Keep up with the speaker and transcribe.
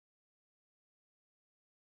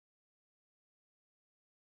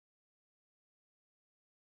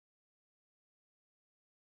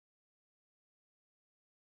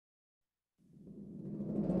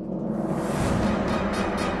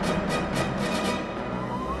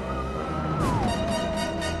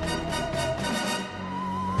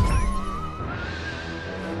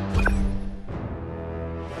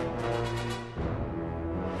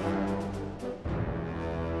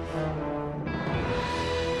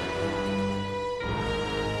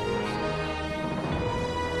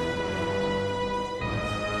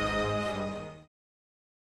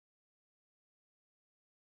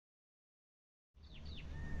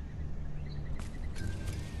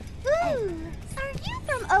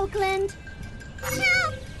Oakland.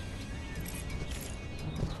 Help!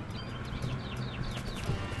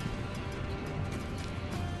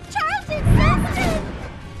 Charlton Sexton!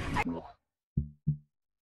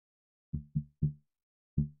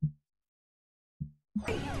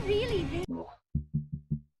 Are you really there?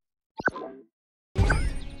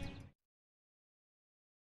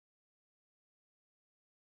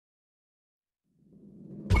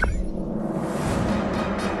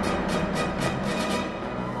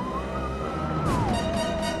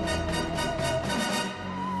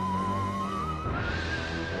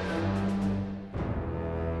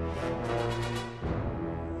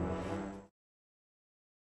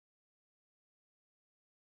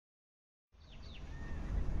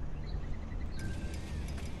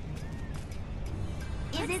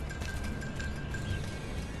 Is it?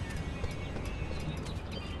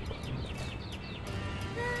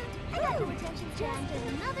 I got your attention, Jan.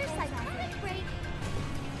 There's another psychotic break.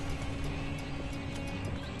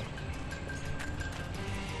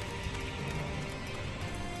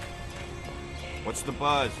 What's the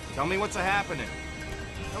buzz? Tell me what's happening.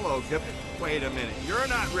 Hello, Kip. Wait a minute. You're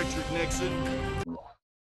not Richard Nixon.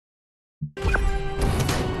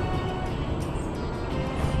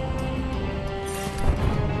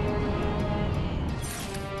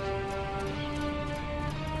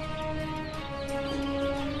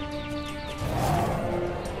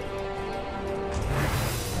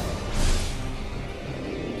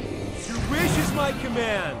 Your wish is my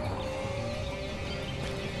command.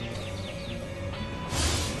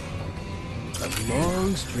 A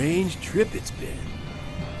long, strange trip it's been.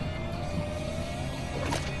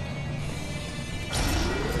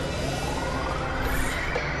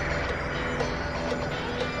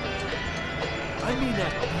 I mean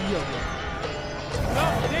that real one.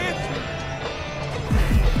 Not dancing!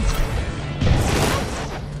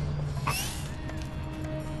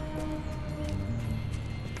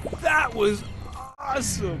 That was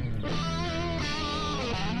awesome!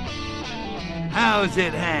 How's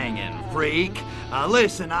it hanging, freak?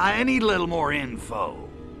 Listen, I need a little more info.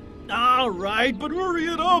 All right, but hurry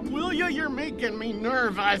it up, will you? You're making me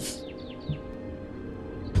nervous.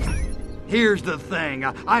 Here's the thing.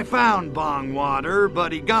 I found Bongwater,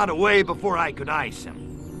 but he got away before I could ice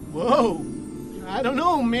him. Whoa. I don't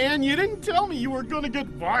know, man. You didn't tell me you were gonna get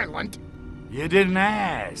violent. You didn't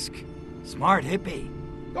ask. Smart hippie.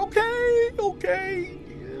 Okay.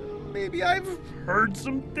 Maybe I've heard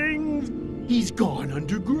some things. He's gone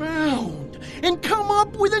underground and come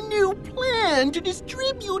up with a new plan to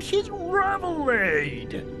distribute his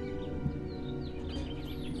Revelade.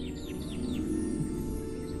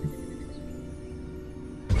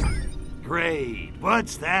 Great.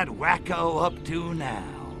 What's that wacko up to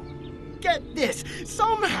now? Get this.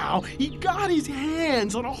 Somehow he got his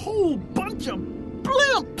hands on a whole bunch of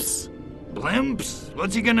blimps. Blimps?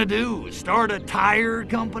 What's he gonna do? Start a tire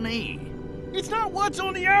company? It's not what's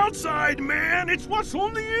on the outside, man. It's what's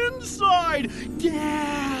on the inside.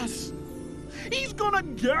 Gas. He's gonna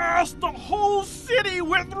gas the whole city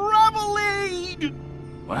with Revelade.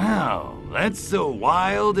 Wow, that's so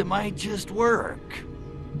wild it might just work.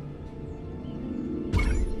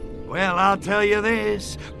 Well, I'll tell you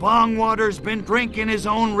this. Bongwater's been drinking his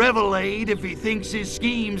own Revelade if he thinks his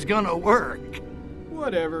scheme's gonna work.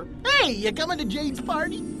 Whatever. Hey, you coming to Jade's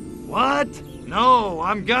party? What? No,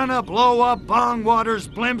 I'm gonna blow up Bongwater's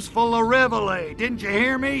blimps full of Revelade. Didn't you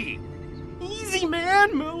hear me? Easy,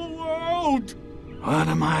 man. Mellow out. What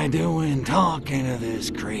am I doing talking to this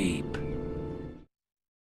creep?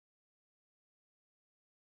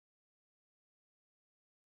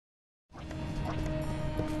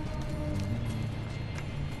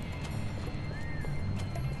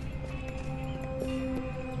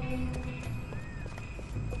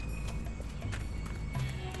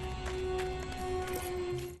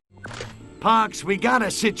 Pox, we got a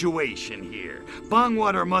situation here.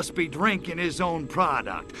 Bongwater must be drinking his own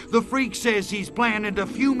product. The freak says he's planning to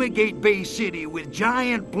fumigate Bay City with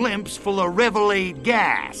giant blimps full of Revelade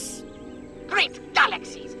gas. Great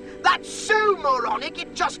galaxies! That's so moronic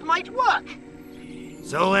it just might work!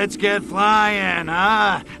 So let's get flying,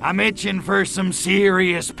 huh? I'm itching for some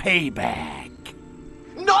serious payback.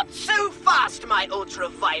 Not so fast, my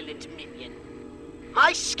ultra-violent minion.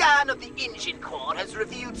 My scan of the engine core has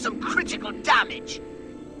revealed some critical damage.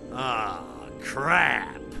 Ah,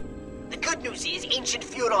 crap. The good news is ancient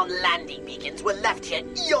Furon landing beacons were left here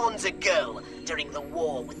eons ago during the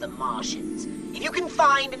war with the Martians. If you can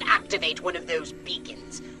find and activate one of those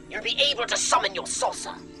beacons, you'll be able to summon your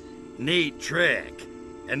saucer. Neat trick.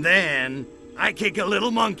 And then I kick a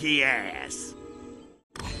little monkey ass.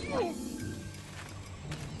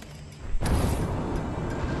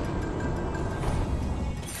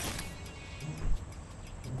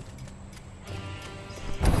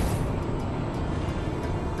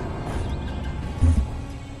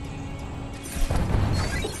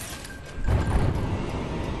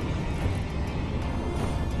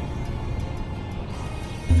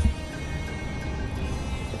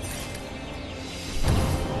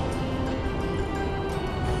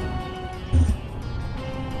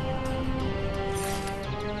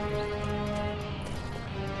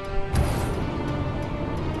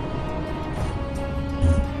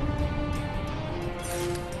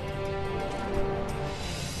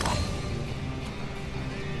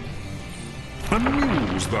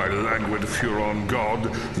 thy languid Furon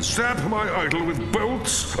god, zap my idol with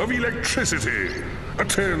bolts of electricity.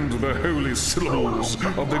 Attend the holy syllables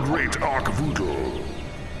of the great Archvoodle.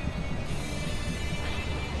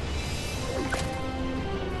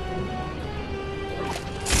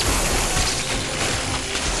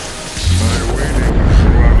 My waiting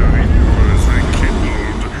Shroud is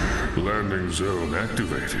rekindled. Landing zone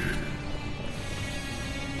activated.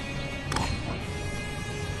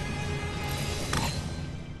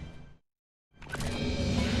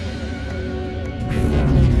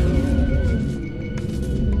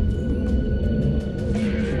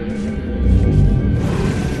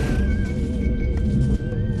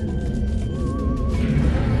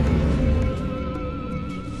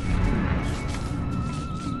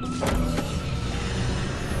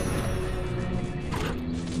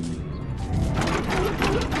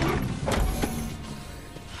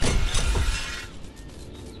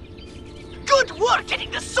 Good work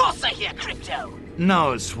getting the saucer here, Crypto!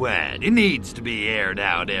 No sweat. It needs to be aired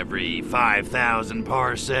out every 5,000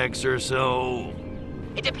 parsecs or so.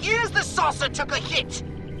 It appears the saucer took a hit.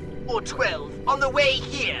 Or 12, on the way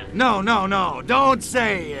here. No, don't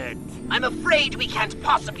say it. I'm afraid we can't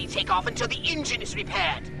possibly take off until the engine is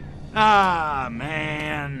repaired. Ah,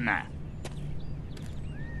 man.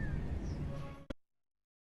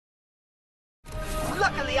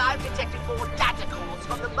 Luckily, I've detected 4 data calls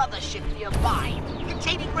from the mothership nearby,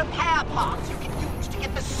 containing repair parts you can use to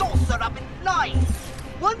get the saucer up and flying.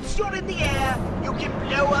 Once you're in the air, you can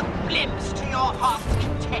blow up blimps to your heart's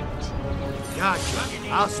content. Gotcha.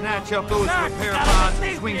 I'll snatch up those repair pods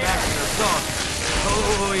and swing back to the saucer.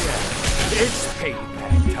 Oh, yeah. It's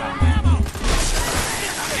payback time.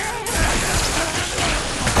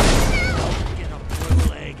 Get a blue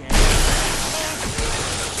leg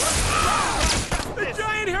The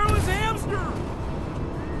giant hairless hamster!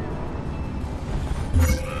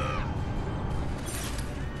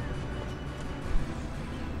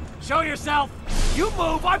 Show yourself! You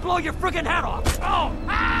move, I blow your friggin' head off! Oh!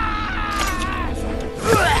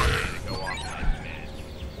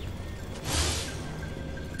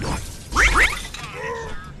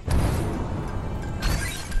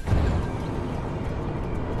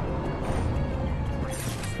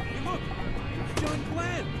 Hey, look! It's John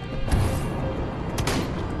Glenn!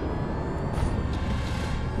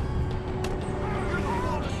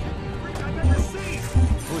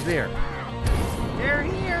 Who's there? They're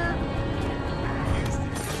here!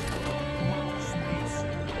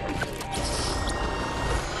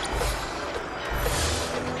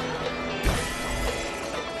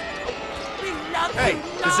 Hey,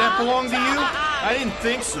 does that belong to you? I didn't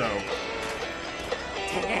think so.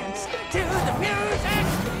 Dance to the music!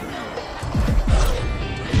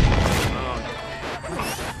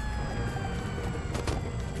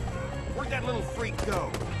 Where'd that little freak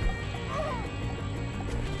go?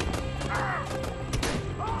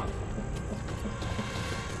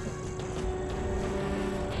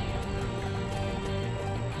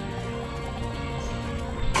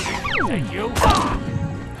 Thank you.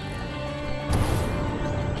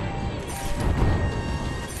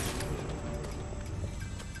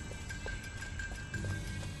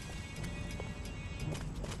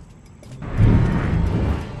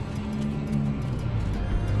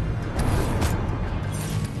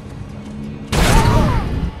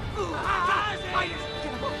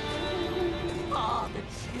 Oh, the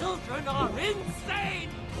children are insane!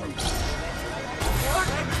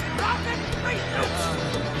 Rocket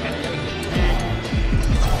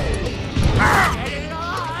Get it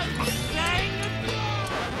on!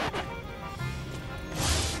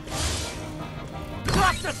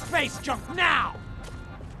 Drop the space junk now!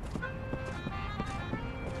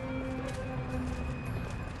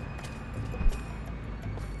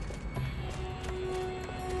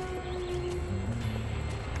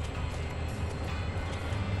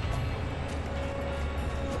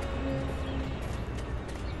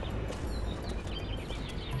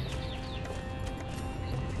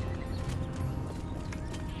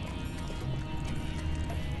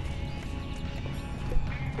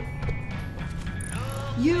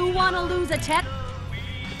 You want to lose a tech?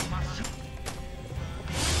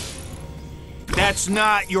 That's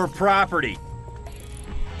not your property.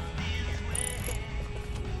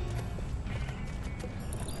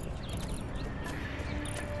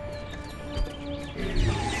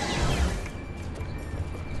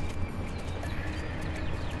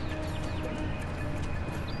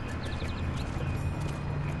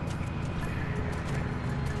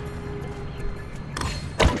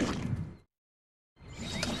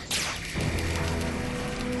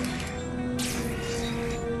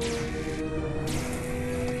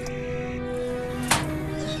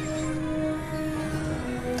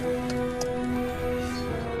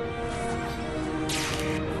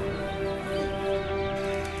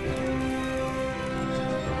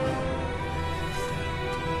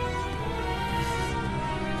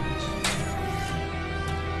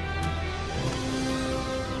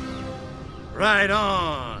 Right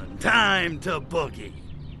on. Time to boogie.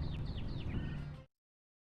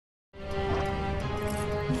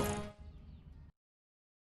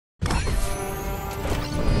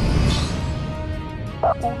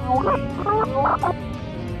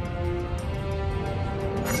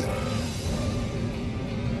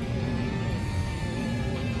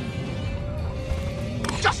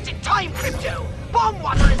 Just in time, Crypto!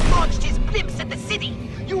 Bongwater has launched his blimps at the city!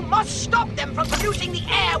 You must stop them from polluting the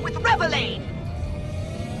air with Revelade!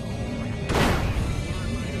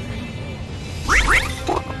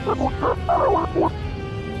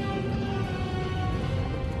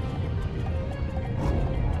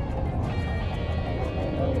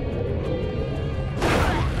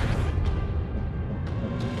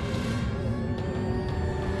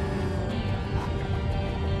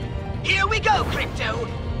 Here we go, Crypto!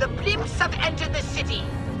 The blimps have entered the city!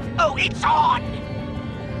 Oh, it's on!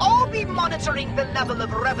 I'll be monitoring the level of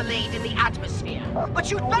Revelade in the atmosphere, but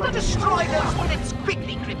you'd better destroy those blimps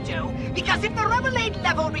quickly, Crypto, because if the Revelade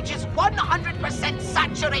level reaches 100%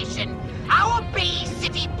 saturation, our Bay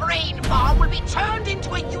City brain farm will be turned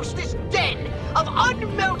into a useless den of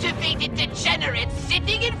unmotivated degenerates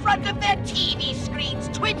sitting in front of their TV screens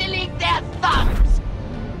twiddling their thumbs!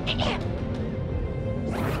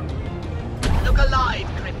 Look alive,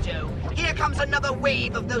 Crypto. Here comes another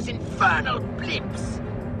wave of those infernal blimps.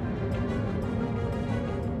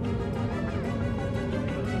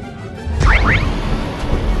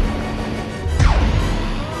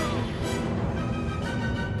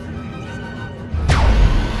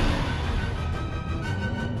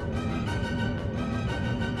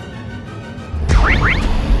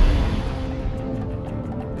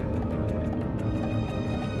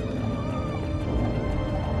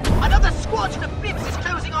 Another squadron of blimps is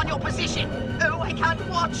closing on your position. Oh, I can't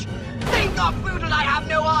watch. Thank God, Boodle, I have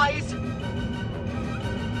no eyes.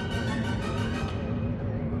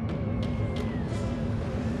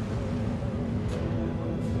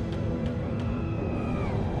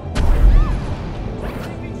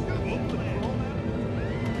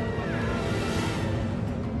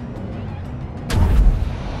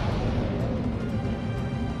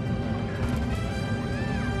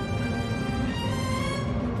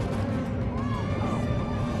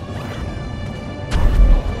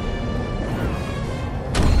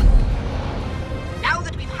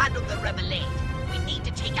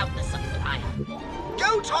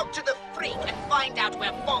 Go talk to the freak and find out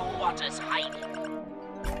where Bongwater's hiding.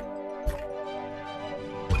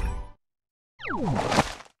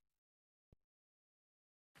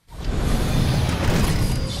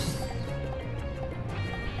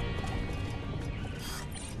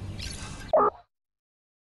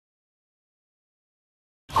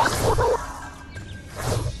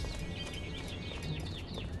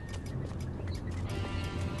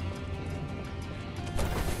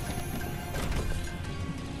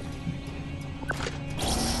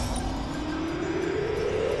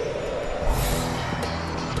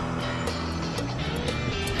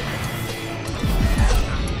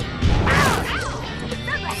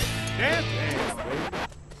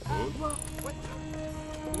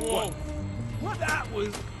 Whoa! That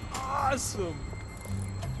was awesome!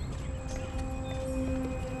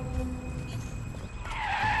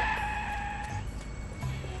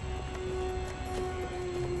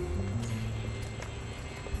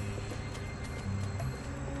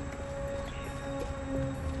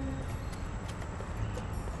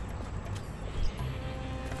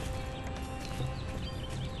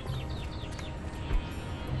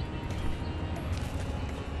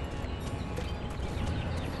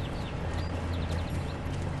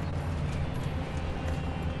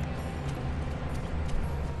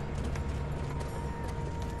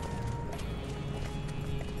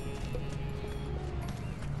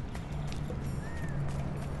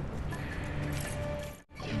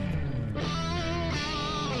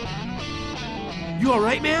 You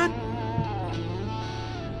alright, man?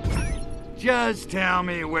 Just tell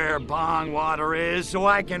me where Bongwater is so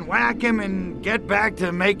I can whack him and get back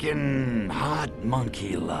to making hot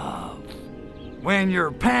monkey love. When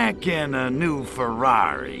you're packing a new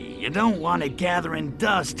Ferrari, you don't want it gathering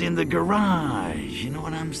dust in the garage. You know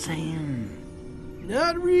what I'm saying?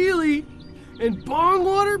 Not really. And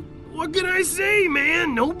Bongwater? What can I say,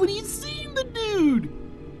 man? Nobody's seen the dude.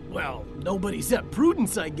 Well, nobody except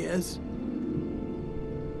Prudence, I guess.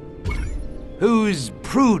 Who's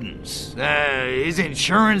Prudence? His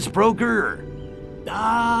insurance broker?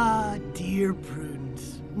 Ah, dear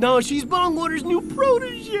Prudence. No, she's Bongwater's new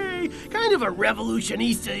protege. Kind of a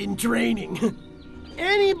revolutionista in training.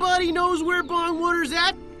 Anybody knows where Bongwater's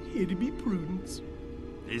at? It'd be Prudence.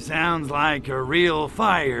 He sounds like a real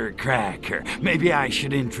firecracker. Maybe I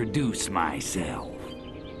should introduce myself.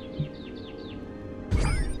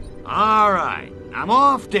 All right, I'm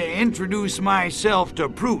off to introduce myself to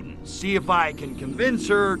Prudence, see if I can convince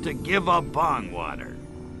her to give up Bongwater.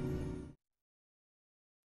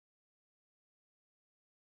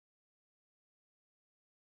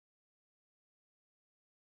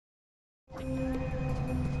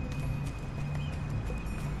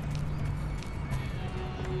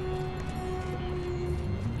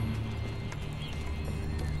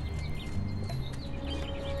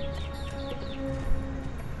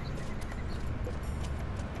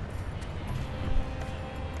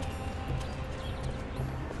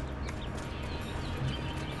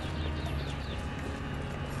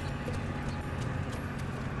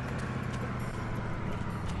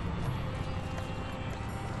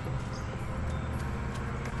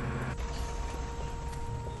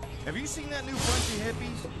 Have you seen that new bunch of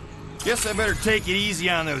hippies? Guess I better take it easy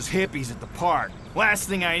on those hippies at the park. Last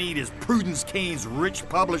thing I need is Prudence Kane's rich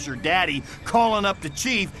publisher daddy calling up the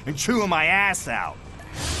chief and chewing my ass out.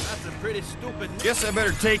 That's a pretty stupid... Guess I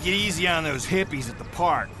better take it easy on those hippies at the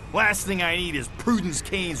park. Last thing I need is Prudence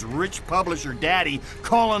Kane's rich publisher daddy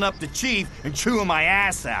calling up the chief and chewing my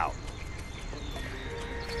ass out.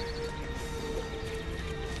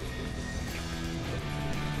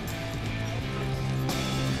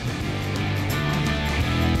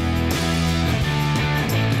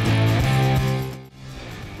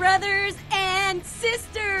 Brothers and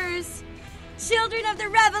sisters, children of the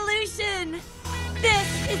revolution,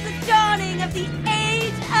 this is the dawning of the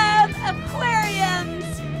Age of Aquarius.